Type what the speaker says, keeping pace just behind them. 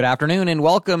Good afternoon and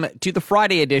welcome to the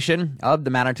Friday edition of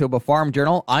the Manitoba Farm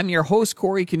Journal. I'm your host,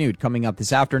 Corey Canute. Coming up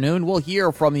this afternoon, we'll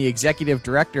hear from the Executive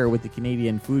Director with the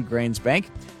Canadian Food Grains Bank.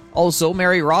 Also,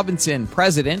 Mary Robinson,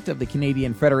 President of the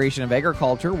Canadian Federation of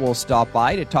Agriculture, will stop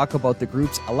by to talk about the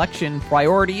group's election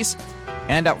priorities.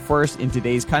 And up first in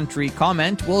today's Country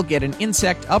Comment, we'll get an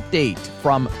insect update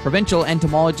from provincial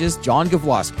entomologist John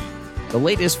Gawlowski. The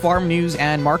latest farm news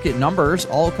and market numbers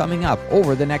all coming up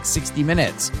over the next 60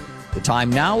 minutes. The time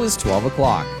now is 12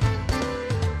 o'clock.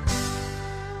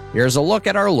 Here's a look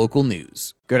at our local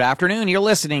news. Good afternoon. You're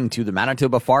listening to the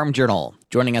Manitoba Farm Journal.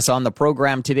 Joining us on the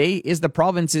program today is the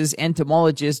province's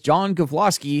entomologist John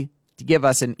Gawlowski to give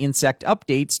us an insect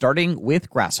update, starting with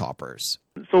grasshoppers.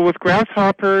 So with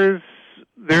grasshoppers,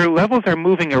 their levels are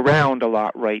moving around a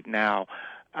lot right now.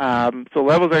 So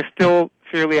levels are still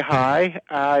fairly high.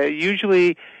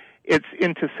 Usually it's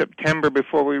into September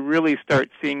before we really start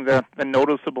seeing the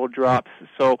noticeable drops.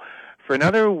 So for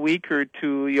another week or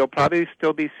two, you'll probably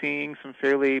still be seeing some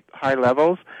fairly high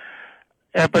levels.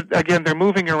 But again, they're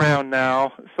moving around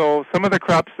now. So some of the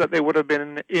crops that they would have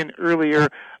been in earlier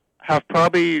have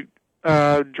probably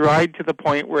dried to the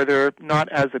point where they're not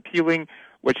as appealing,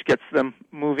 which gets them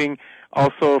moving.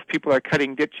 Also, if people are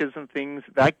cutting ditches and things,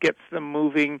 that gets them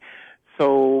moving.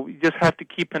 So you just have to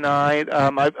keep an eye.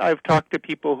 I've talked to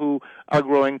people who are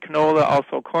growing canola,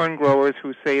 also corn growers,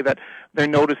 who say that they're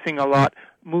noticing a lot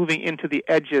moving into the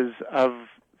edges of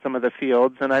some of the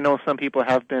fields. And I know some people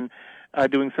have been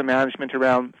doing some management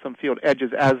around some field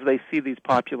edges as they see these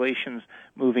populations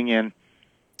moving in.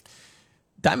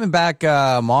 Diamondback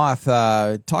moth,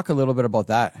 talk a little bit about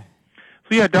that.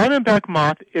 So yeah, diamondback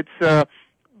moth, it's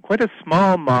quite a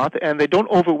small moth, and they don't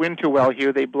overwinter well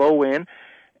here. They blow in.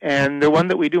 And they're one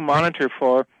that we do monitor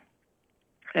for.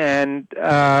 And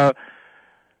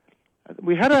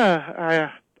we had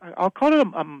I'll call it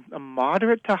a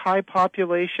moderate to high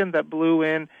population that blew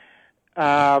in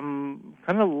kind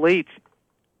of late.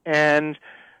 And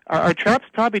our traps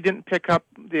probably didn't pick up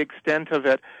the extent of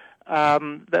it.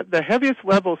 The heaviest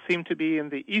levels seem to be in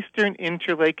the eastern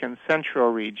Interlake and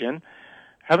central region.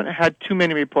 Haven't had too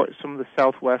many reports from the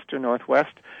southwest or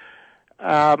northwest.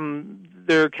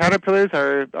 Their caterpillars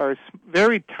are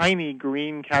very tiny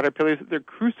green caterpillars. They're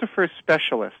cruciferous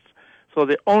specialists. So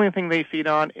the only thing they feed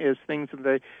on is things in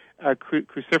the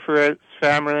cruciferous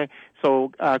family.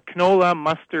 So canola,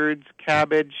 mustards,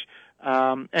 cabbage,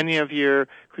 any of your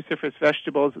cruciferous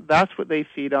vegetables, that's what they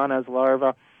feed on as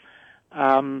larvae.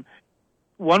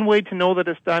 One way to know that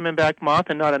it's diamondback moth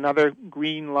and not another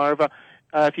green larva,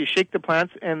 if you shake the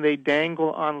plants and they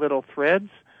dangle on little threads,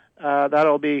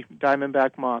 that'll be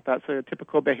diamondback moth. That's a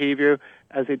typical behavior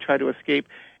as they try to escape.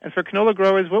 And for canola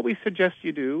growers, what we suggest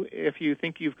you do, if you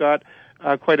think you've got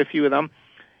quite a few of them,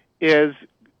 is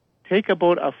take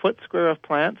about a foot square of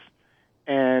plants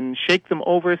and shake them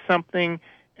over something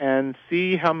and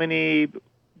see how many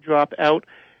drop out.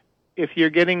 If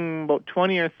you're getting about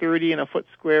 20 or 30 in a foot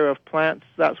square of plants,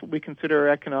 that's what we consider our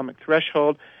economic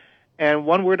threshold. And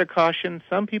one word of caution,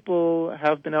 some people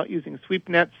have been out using sweep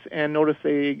nets and notice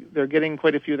they're getting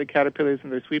quite a few of the caterpillars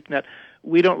in their sweep net.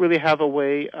 We don't really have a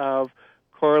way of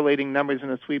correlating numbers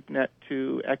in a sweep net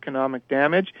to economic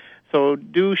damage. So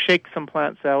do shake some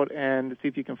plants out and see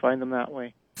if you can find them that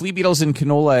way. Flea beetles in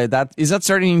canola, is that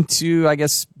starting to, I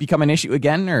guess, become an issue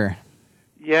again? Or?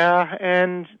 Yeah,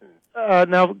 and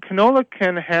now canola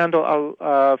can handle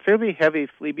a fairly heavy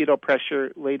flea beetle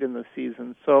pressure late in the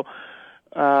season. So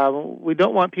we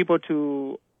don't want people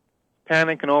to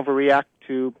panic and overreact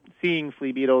to seeing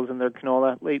flea beetles in their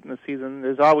canola late in the season.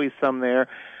 There's always some there.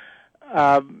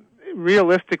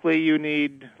 Realistically, you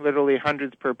need literally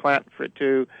hundreds per plant for it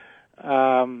to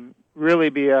really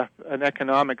be an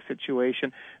economic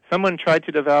situation. Someone tried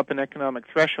to develop an economic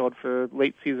threshold for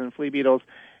late season flea beetles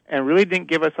and really didn't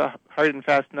give us a hard and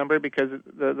fast number because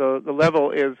the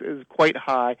level is quite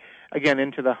high, again,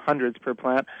 into the hundreds per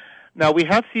plant. Now, we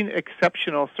have seen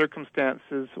exceptional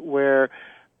circumstances where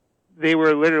they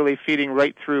were literally feeding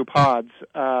right through pods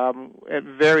at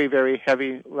very, very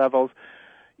heavy levels.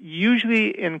 Usually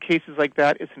in cases like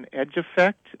that, it's an edge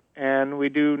effect, and we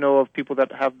do know of people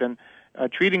that have been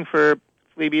treating for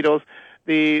flea beetles.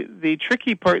 The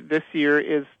tricky part this year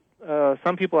is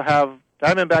some people have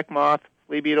diamondback moth,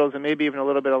 flea beetles, and maybe even a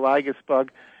little bit of lygus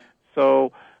bug.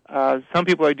 So some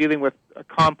people are dealing with a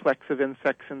complex of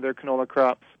insects in their canola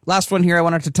crops. Last one here, I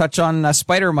wanted to touch on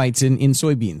spider mites in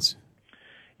soybeans.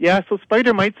 Yeah, so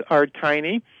spider mites are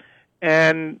tiny,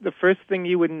 and the first thing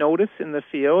you would notice in the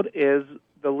field is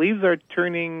the leaves are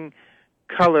turning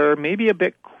color maybe a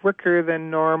bit quicker than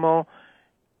normal,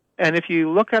 and if you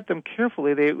look at them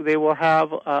carefully, they will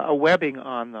have a webbing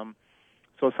on them.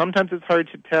 So sometimes it's hard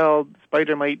to tell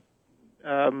spider mite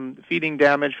feeding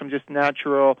damage from just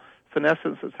natural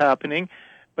senescence that's happening.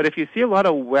 But if you see a lot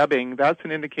of webbing, that's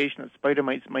an indication that spider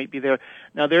mites might be there.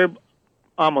 Now, they're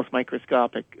almost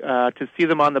microscopic. To see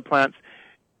them on the plants,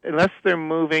 unless they're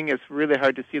moving, it's really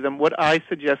hard to see them. What I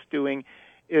suggest doing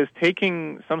is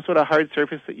taking some sort of hard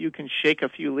surface that you can shake a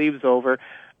few leaves over.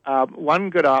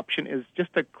 One good option is just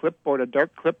a clipboard, a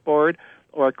dark clipboard,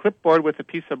 or a clipboard with a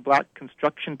piece of black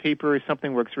construction paper or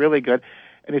something works really good.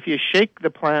 And if you shake the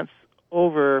plants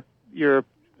over your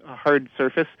hard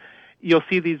surface, you'll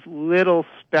see these little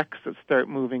specks that start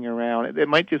moving around. It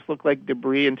might just look like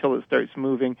debris until it starts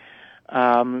moving,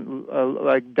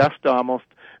 like dust almost.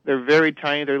 They're very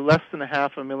tiny. They're less than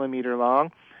half a millimeter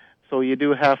long, so you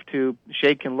do have to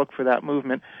shake and look for that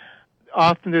movement.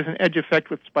 Often there's an edge effect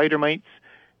with spider mites,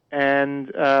 and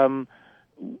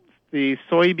the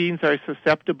soybeans are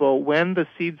susceptible when the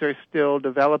seeds are still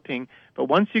developing. But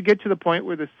once you get to the point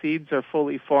where the seeds are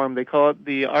fully formed, they call it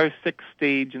the R6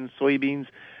 stage in soybeans,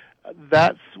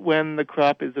 that's when the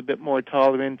crop is a bit more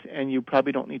tolerant, and you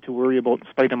probably don't need to worry about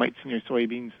spider mites in your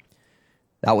soybeans.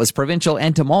 That was provincial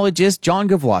entomologist John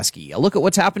Gavloski. A look at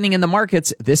what's happening in the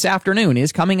markets this afternoon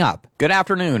is coming up. Good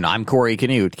afternoon, I'm Corey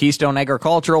Canute. Keystone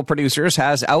Agricultural Producers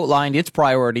has outlined its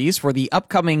priorities for the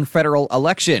upcoming federal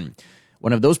election.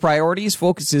 One of those priorities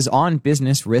focuses on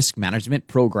business risk management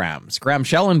programs. Graham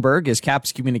Schellenberg is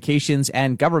CAP's Communications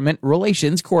and Government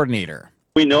Relations Coordinator.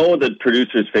 We know that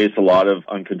producers face a lot of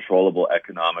uncontrollable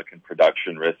economic and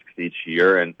production risks each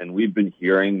year, and we've been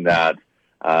hearing that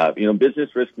business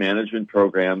risk management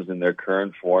programs in their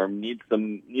current form need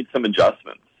some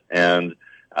adjustments. And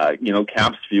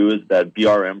CAP's view is that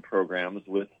BRM programs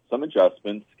with some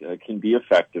adjustments can be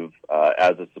effective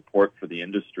as a support for the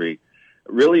industry.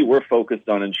 Really, we're focused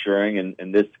on ensuring,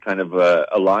 and this kind of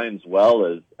aligns well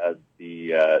as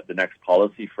the next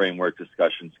policy framework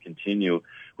discussions continue.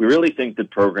 We really think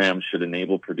that programs should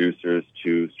enable producers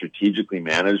to strategically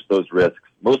manage those risks.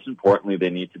 Most importantly, they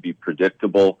need to be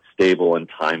predictable, stable, and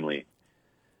timely.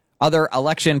 Other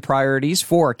election priorities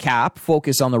for CAP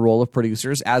focus on the role of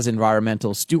producers as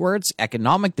environmental stewards,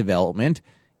 economic development,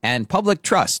 and public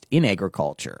trust in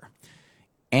agriculture.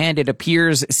 And it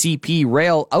appears CP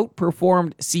Rail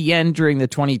outperformed CN during the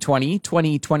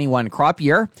 2020-2021 crop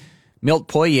year. Milt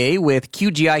Poirier with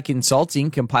QGI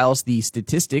Consulting compiles the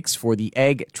statistics for the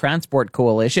Ag Transport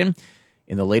Coalition.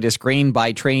 In the latest Grain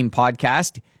by Train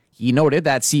podcast, he noted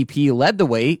that CP led the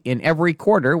way in every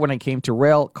quarter when it came to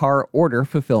rail car order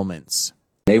fulfillments.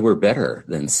 They were better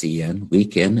than CN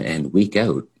week in and week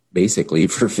out, basically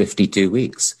for 52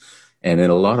 weeks. And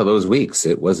in a lot of those weeks,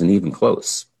 it wasn't even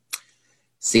close.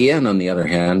 CN, on the other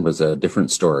hand, was a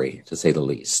different story, to say the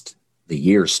least. The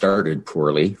year started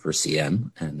poorly for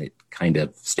CN, and it kind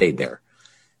of stayed there.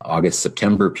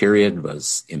 August-September period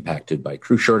was impacted by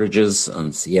crew shortages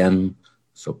on CN,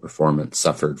 so performance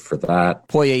suffered for that.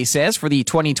 Poirier says for the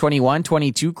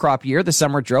 2021-22 crop year, the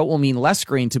summer drought will mean less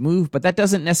grain to move, but that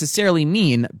doesn't necessarily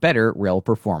mean better rail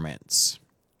performance.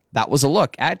 That was a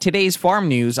look at today's farm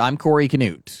news. I'm Corey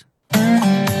Canute.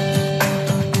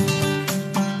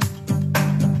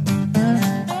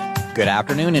 Good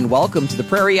afternoon and welcome to the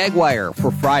Prairie Ag Wire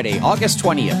for Friday, August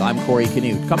 20th. I'm Corey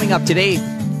Canute. Coming up today,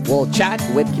 we'll chat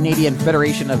with Canadian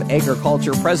Federation of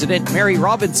Agriculture President Mary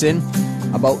Robinson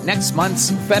about next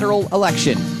month's federal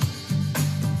election.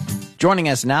 Joining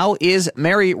us now is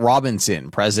Mary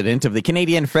Robinson, President of the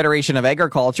Canadian Federation of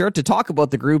Agriculture, to talk about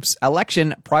the group's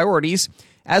election priorities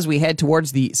as we head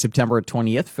towards the September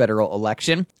 20th federal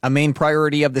election. A main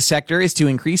priority of the sector is to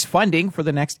increase funding for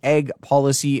the next ag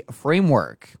policy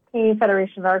framework. Canadian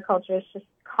Federation of Agriculture is just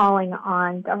calling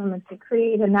on government to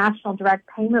create a national direct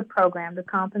payment program to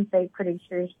compensate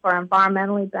producers for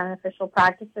environmentally beneficial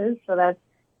practices. So that's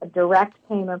a direct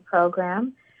payment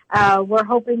program. We're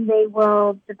hoping they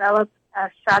will develop a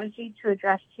strategy to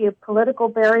address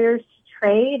geopolitical barriers to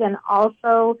trade and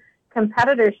also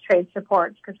competitors' trade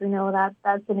supports, because we know that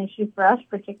that's an issue for us,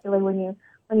 particularly when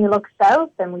you look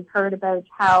south. And we've heard about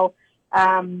how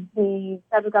the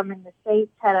federal government and the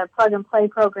states had a plug-and-play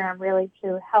program really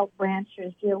to help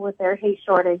ranchers deal with their hay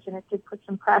shortage, and it did put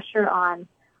some pressure on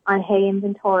hay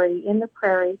inventory in the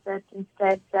prairies that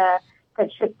instead got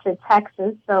shipped to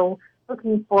Texas. So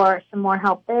looking for some more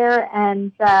help there.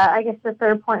 And I guess the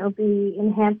third point would be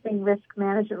enhancing risk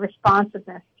management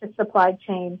responsiveness to supply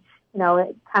chain. You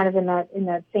know, kind of in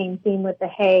that same theme with the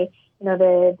hay. You know,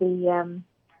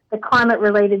 the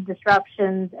climate-related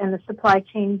disruptions and the supply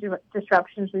chain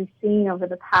disruptions we've seen over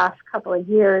the past couple of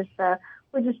years,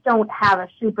 we just don't have a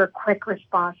super quick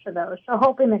response to those. So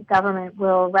hoping that government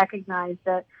will recognize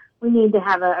that we need to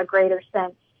have a greater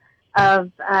sense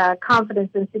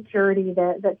confidence and security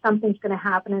that something's going to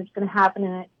happen, and it's going to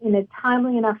happen in a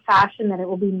timely enough fashion that it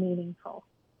will be meaningful.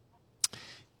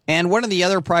 And one of the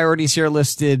other priorities here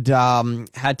listed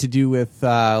had to do with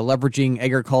leveraging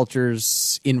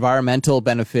agriculture's environmental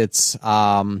benefits,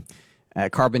 carbon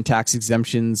tax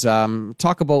exemptions.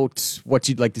 Talk about what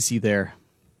you'd like to see there.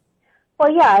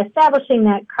 Well, yeah, establishing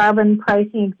that carbon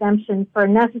pricing exemption for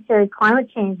necessary climate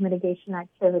change mitigation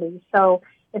activities. So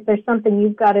if there's something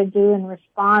you've got to do in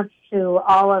response to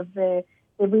all of the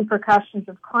repercussions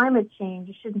of climate change,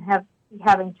 you shouldn't be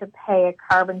having to pay a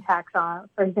carbon tax on it.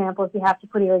 For example, if you have to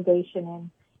put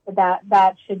irrigation in,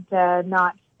 that should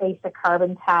not face a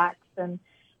carbon tax. And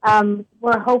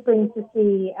we're hoping to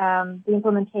see the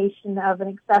implementation of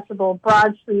an accessible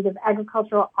broad suite of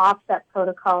agricultural offset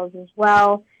protocols as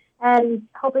well, and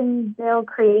hoping they'll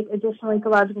create additional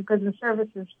ecological goods and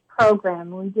services program.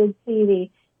 We did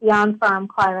see the On-Farm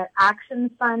Climate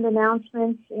Action Fund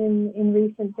announcements in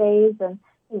recent days, and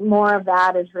more of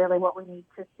that is really what we need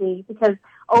to see, because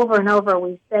over and over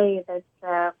we say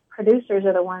that producers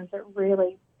are the ones that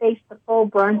really face the full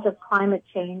brunt of climate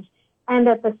change, and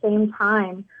at the same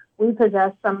time we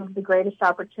possess some of the greatest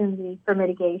opportunity for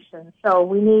mitigation. So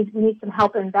we need some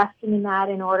help investing in that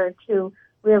in order to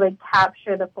really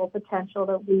capture the full potential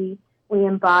that we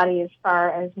embody as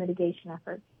far as mitigation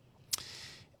efforts.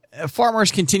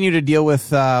 Farmers continue to deal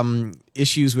with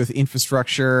issues with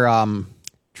infrastructure,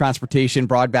 transportation,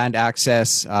 broadband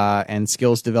access, and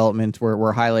skills development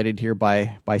were highlighted here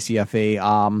by CFA.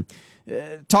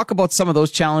 Talk about some of those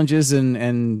challenges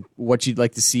and what you'd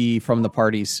like to see from the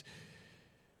parties.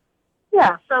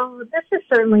 Yeah, so this is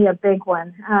certainly a big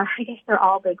one. I guess they're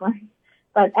all big ones.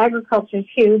 But agriculture is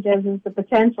huge, as is the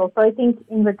potential. So I think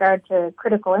in regard to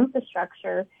critical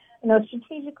infrastructure,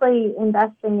 strategically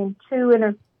investing in two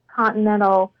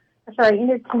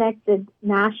interconnected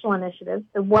national initiatives,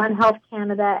 the One Health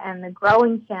Canada and the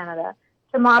Growing Canada,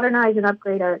 to modernize and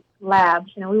upgrade our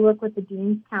labs. We work with the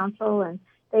Dean's Council, and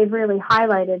they've really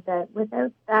highlighted that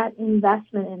without that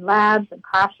investment in labs and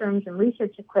classrooms and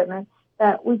research equipment,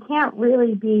 that we can't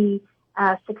really be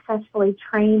successfully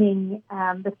training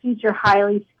the future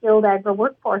highly skilled agri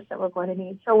workforce that we're going to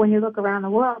need. So when you look around the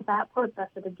world, that puts us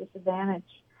at a disadvantage.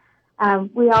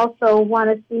 We also want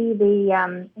to see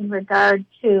in regard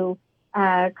to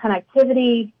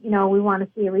connectivity, we want to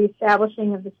see a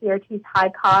reestablishing of the CRT's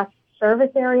high-cost service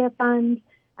area fund,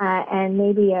 and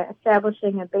maybe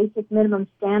establishing a basic minimum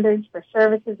standards for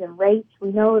services and rates.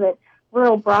 We know that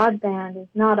rural broadband is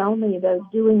not only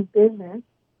about doing business,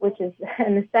 which is a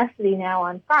necessity now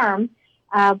on farm,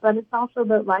 but it's also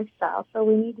about lifestyle. So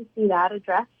we need to see that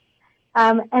addressed.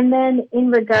 And then in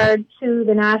regard to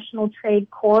the National Trade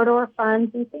Corridor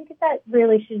Funds, we think that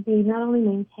really should be not only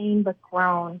maintained but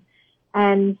grown.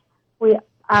 And we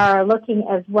are looking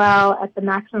as well at the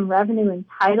maximum revenue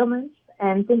entitlements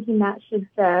and thinking that should,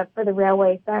 for the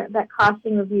railways, that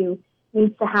costing review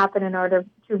needs to happen in order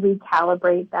to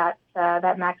recalibrate that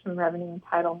maximum revenue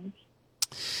entitlement.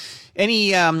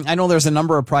 I know there's a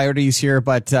number of priorities here,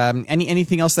 but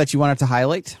anything else that you wanted to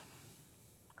highlight?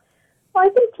 Well, I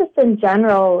think just in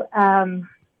general,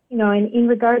 in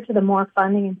regard to the more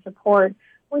funding and support,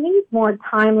 we need more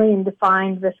timely and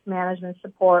defined risk management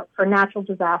support for natural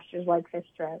disasters like fish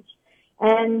drought.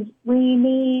 And we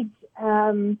need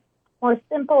more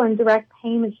simple and direct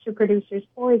payments to producers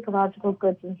for ecological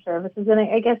goods and services. And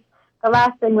I guess the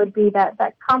last thing would be that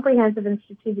comprehensive and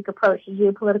strategic approach to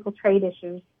geopolitical trade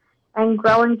issues and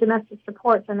growing domestic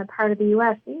supports on the part of the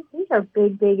U.S. These are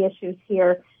big, big issues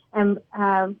here. And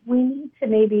we need to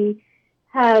maybe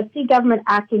see government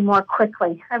acting more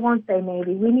quickly. I won't say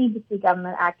maybe. We need to see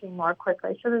government acting more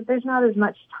quickly so that there's not as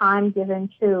much time given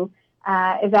to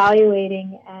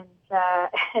evaluating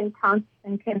and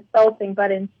consulting,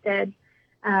 but instead,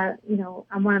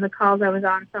 on one of the calls I was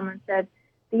on, someone said,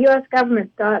 the U.S.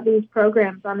 government's got these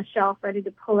programs on the shelf ready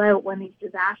to pull out when these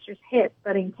disasters hit.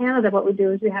 But in Canada, what we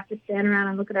do is we have to stand around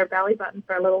and look at our belly button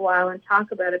for a little while and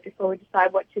talk about it before we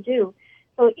decide what to do.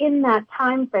 So in that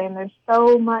time frame, there's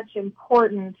so much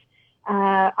important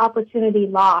opportunity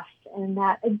lost. And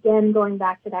that, again, going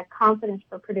back to that confidence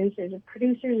for producers. If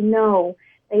producers know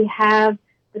they have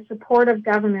the support of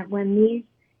government when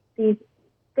these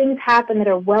things happen that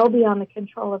are well beyond the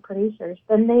control of producers,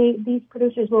 then these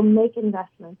producers will make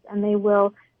investments and they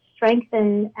will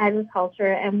strengthen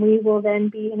agriculture, and we will then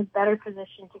be in a better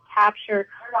position to capture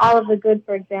all of the good,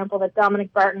 for example, that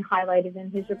Dominic Barton highlighted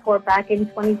in his report back in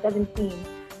 2017.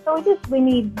 So we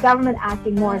need government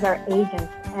acting more as our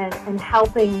agents and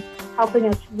helping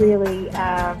us really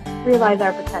realize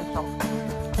our potential.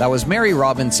 That was Mary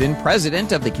Robinson,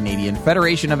 president of the Canadian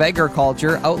Federation of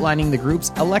Agriculture, outlining the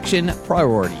group's election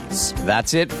priorities.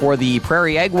 That's it for the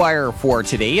Prairie Ag Wire for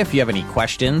today. If you have any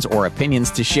questions or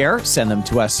opinions to share, send them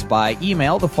to us by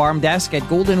email,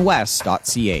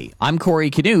 thefarmdesk@goldenwest.ca. I'm Corey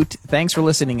Canute. Thanks for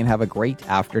listening and have a great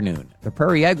afternoon. The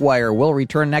Prairie Ag Wire will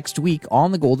return next week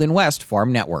on the Golden West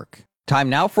Farm Network. Time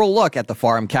now for a look at the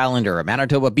farm calendar.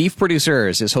 Manitoba Beef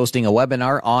Producers is hosting a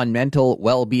webinar on mental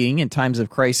well-being in times of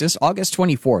crisis, August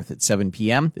 24th at 7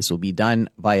 p.m. This will be done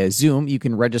via Zoom. You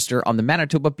can register on the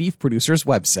Manitoba Beef Producers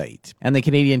website. And the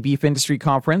Canadian Beef Industry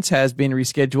Conference has been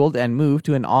rescheduled and moved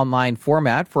to an online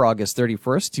format for August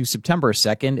 31st to September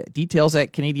 2nd. Details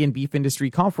at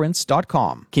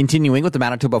CanadianBeefIndustryConference.com. Continuing with the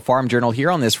Manitoba Farm Journal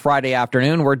here on this Friday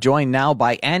afternoon, we're joined now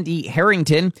by Andy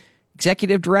Harrington,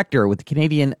 Executive Director with the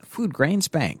Canadian Food Grains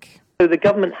Bank. So the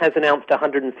government has announced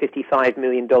 $155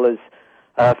 million for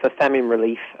famine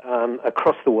relief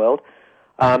across the world,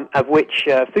 of which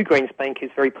Food Grains Bank is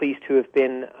very pleased to have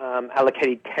been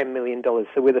allocated $10 million.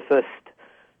 So we're the first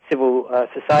civil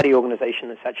society organization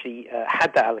that's actually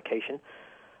had that allocation.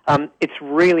 It's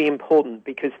really important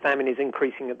because famine is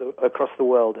increasing across the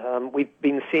world. We've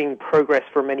been seeing progress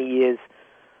for many years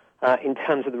in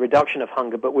terms of the reduction of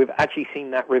hunger, but we've actually seen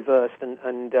that reversed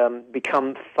and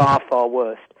become far, far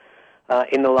worse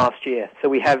in the last year. So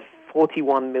we have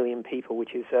 41 million people,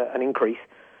 which is an increase,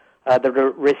 that are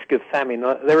at risk of famine.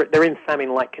 They're in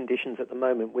famine-like conditions at the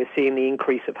moment. We're seeing the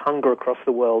increase of hunger across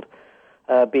the world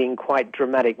being quite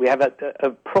dramatic. We have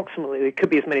approximately, it could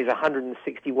be as many as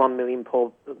 161 million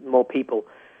more people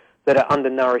that are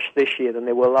undernourished this year than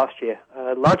they were last year,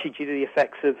 largely due to the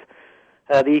effects of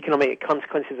the economic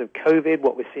consequences of COVID,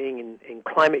 what we're seeing in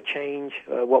climate change,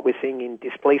 what we're seeing in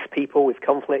displaced people with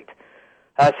conflict.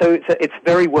 So it's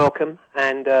very welcome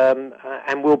and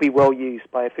will be well used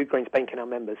by Food Grains Bank and our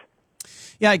members.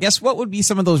 Yeah, I guess what would be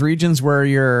some of those regions where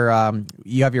you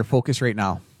have your focus right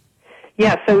now?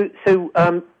 Yeah, so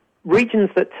regions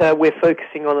that we're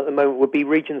focusing on at the moment would be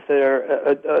regions that are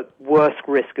at worse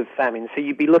risk of famine. So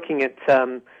you'd be looking at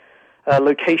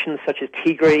locations such as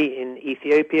Tigray in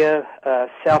Ethiopia,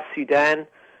 South Sudan.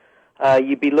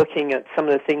 You'd be looking at some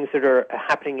of the things that are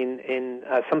happening in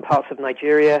some parts of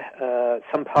Nigeria,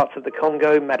 some parts of the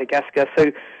Congo, Madagascar.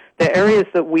 So they're areas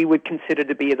that we would consider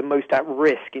to be the most at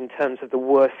risk in terms of the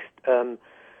worst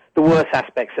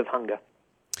aspects of hunger.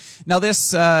 Now,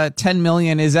 this $10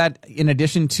 million, is that in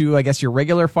addition to, I guess, your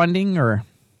regular funding, or?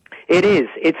 It is.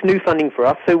 It's new funding for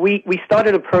us. So we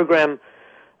started a program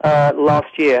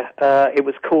last year. It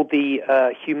was called the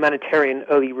Humanitarian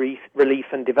Early Relief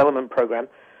and Development Program.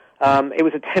 It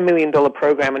was a $10 million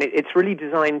program, and it's really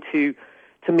designed to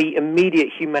meet immediate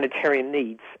humanitarian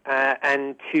needs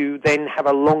and to then have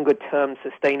a longer-term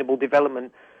sustainable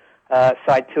development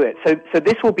side to it. So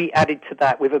this will be added to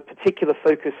that with a particular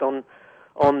focus on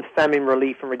famine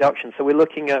relief and reduction. So we're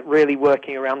looking at really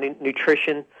working around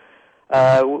nutrition.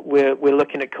 We're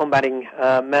looking at combating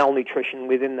malnutrition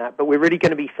within that, but we're really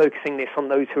going to be focusing this on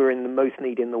those who are in the most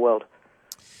need in the world.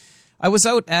 I was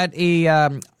out at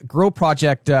a Grow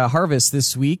Project harvest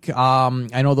this week.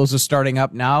 I know those are starting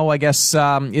up now. I guess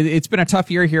it's been a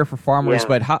tough year here for farmers,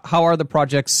 but how are the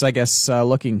projects, I guess,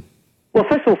 looking? Well,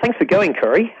 first of all, thanks for going,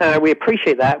 Curry. We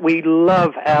appreciate that. We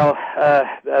love our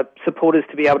supporters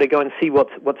to be able to go and see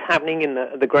what's happening in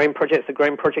the grain projects. The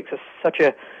grain projects are such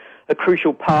a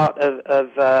crucial part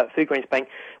of Food Grains Bank.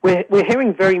 We're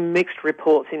hearing very mixed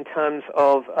reports in terms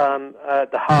of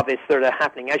the harvests that are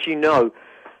happening. As you know,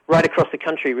 right across the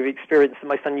country, we've experienced the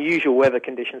most unusual weather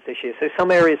conditions this year. So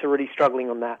some areas are really struggling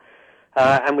on that,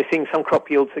 and we're seeing some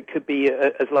crop yields that could be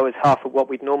as low as half of what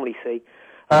we'd normally see.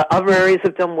 Other areas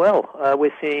have done well.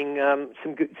 We're seeing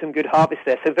some good harvest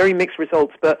there. So very mixed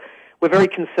results, but we're very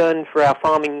concerned for our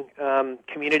farming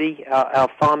community, our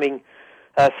farming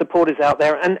supporters out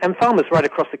there, and farmers right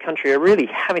across the country are really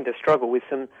having to struggle with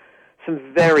some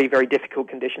very, very difficult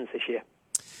conditions this year.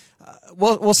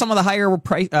 Will some of the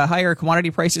higher commodity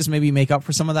prices maybe make up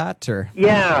for some of that, or?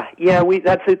 Yeah.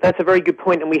 That's a very good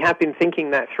point, and we have been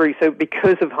thinking that through. So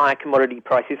because of higher commodity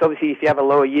prices, obviously, if you have a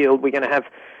lower yield, we're going to have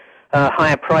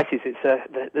higher prices.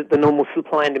 It's the normal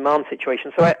supply and demand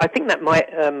situation. So I think that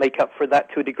might make up for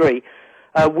that to a degree.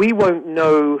 We won't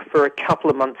know for a couple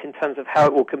of months in terms of how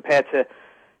it will compare to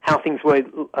how things were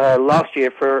last year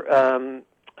for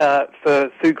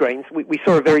food grains. We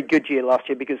saw a very good year last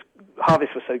year because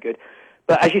harvest was so good.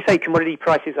 But as you say, commodity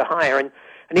prices are higher, and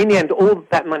in the end, all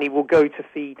that money will go to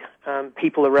feed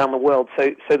people around the world.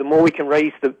 So the more we can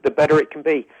raise, the better it can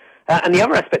be. And the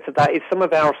other aspect of that is some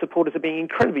of our supporters are being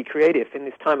incredibly creative in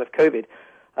this time of COVID.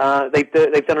 They've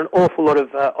done an awful lot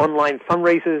of online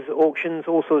fundraisers, auctions,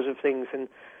 all sorts of things, and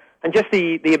just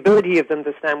the ability of them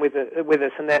to stand with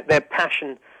us and their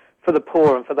passion for the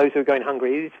poor and for those who are going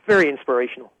hungry is very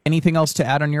inspirational. Anything else to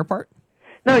add on your part?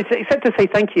 No, except to say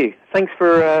thank you. Thanks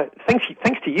to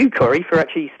you, Corey, for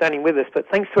actually standing with us, but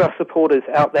thanks to our supporters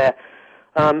out there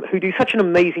who do such an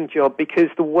amazing job, because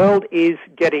the world is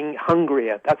getting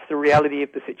hungrier. That's the reality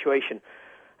of the situation.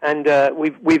 And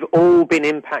we've all been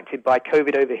impacted by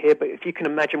COVID over here, but if you can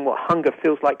imagine what hunger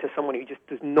feels like to someone who just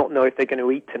does not know if they're going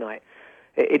to eat tonight,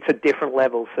 it's a different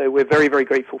level. So we're very, very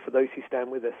grateful for those who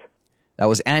stand with us. That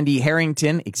was Andy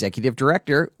Harrington, Executive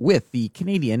Director with the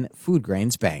Canadian Food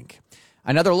Grains Bank.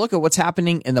 Another look at what's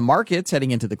happening in the markets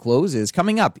heading into the close is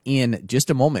coming up in just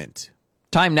a moment.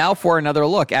 Time now for another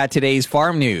look at today's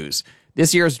farm news.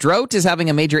 This year's drought is having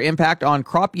a major impact on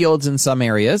crop yields in some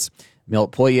areas.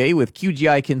 Milt Poirier with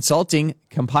QGI Consulting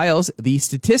compiles the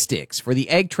statistics for the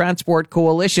Ag Transport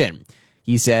Coalition.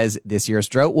 He says this year's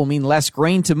drought will mean less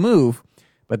grain to move,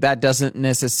 but that doesn't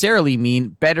necessarily mean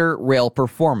better rail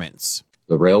performance.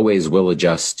 The railways will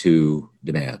adjust to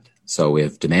demand. So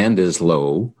if demand is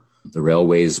low, the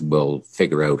railways will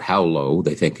figure out how low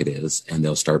they think it is, and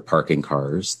they'll start parking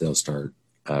cars, they'll start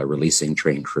releasing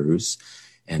train crews,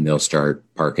 and they'll start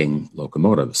parking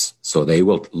locomotives. So they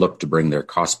will look to bring their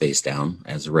cost base down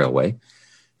as a railway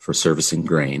for servicing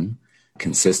grain,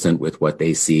 consistent with what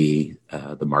they see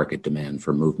the market demand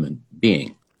for movement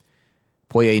being.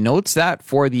 Poirier notes that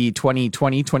for the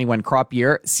 2020-21 crop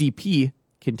year, CP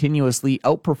continuously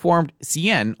outperformed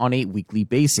CN on a weekly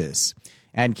basis.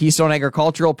 And Keystone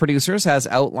Agricultural Producers has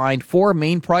outlined 4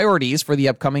 main priorities for the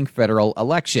upcoming federal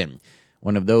election.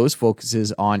 One of those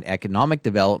focuses on economic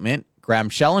development. Graham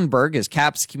Schellenberg is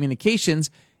CAP's Communications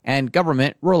and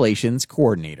Government Relations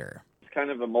Coordinator. It's kind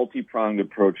of a multi-pronged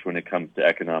approach when it comes to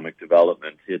economic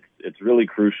development. It's really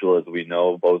crucial, as we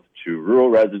know, both to rural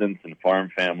residents and farm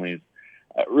families.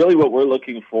 Really what we're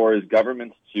looking for is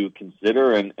governments to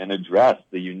consider and address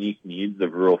the unique needs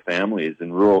of rural families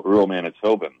and rural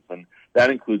Manitobans. And that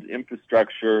includes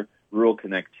infrastructure, rural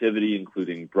connectivity,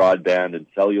 including broadband and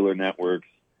cellular networks,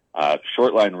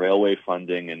 short-line railway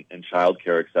funding, and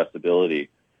childcare accessibility.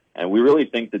 And we really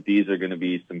think that these are going to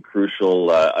be some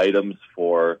crucial items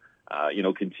for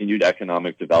continued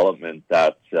economic development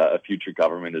that a future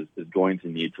government is going to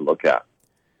need to look at.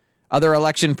 Other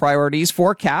election priorities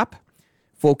for CAP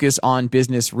focus on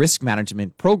business risk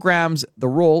management programs, the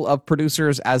role of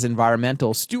producers as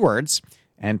environmental stewards,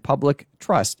 and public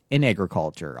trust in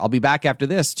agriculture. I'll be back after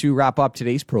this to wrap up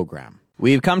today's program.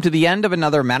 We've come to the end of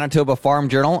another Manitoba Farm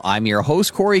Journal. I'm your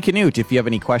host, Corey Canute. If you have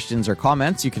any questions or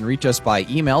comments, you can reach us by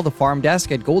email,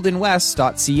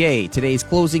 thefarmdesk@goldenwest.ca. Today's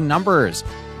closing numbers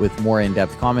with more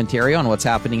in-depth commentary on what's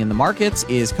happening in the markets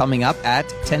is coming up at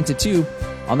 10 to 2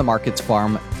 on the Markets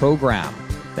Farm program.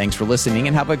 Thanks for listening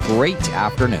and have a great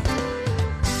afternoon.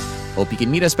 Hope you can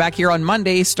meet us back here on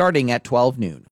Monday starting at 12 noon.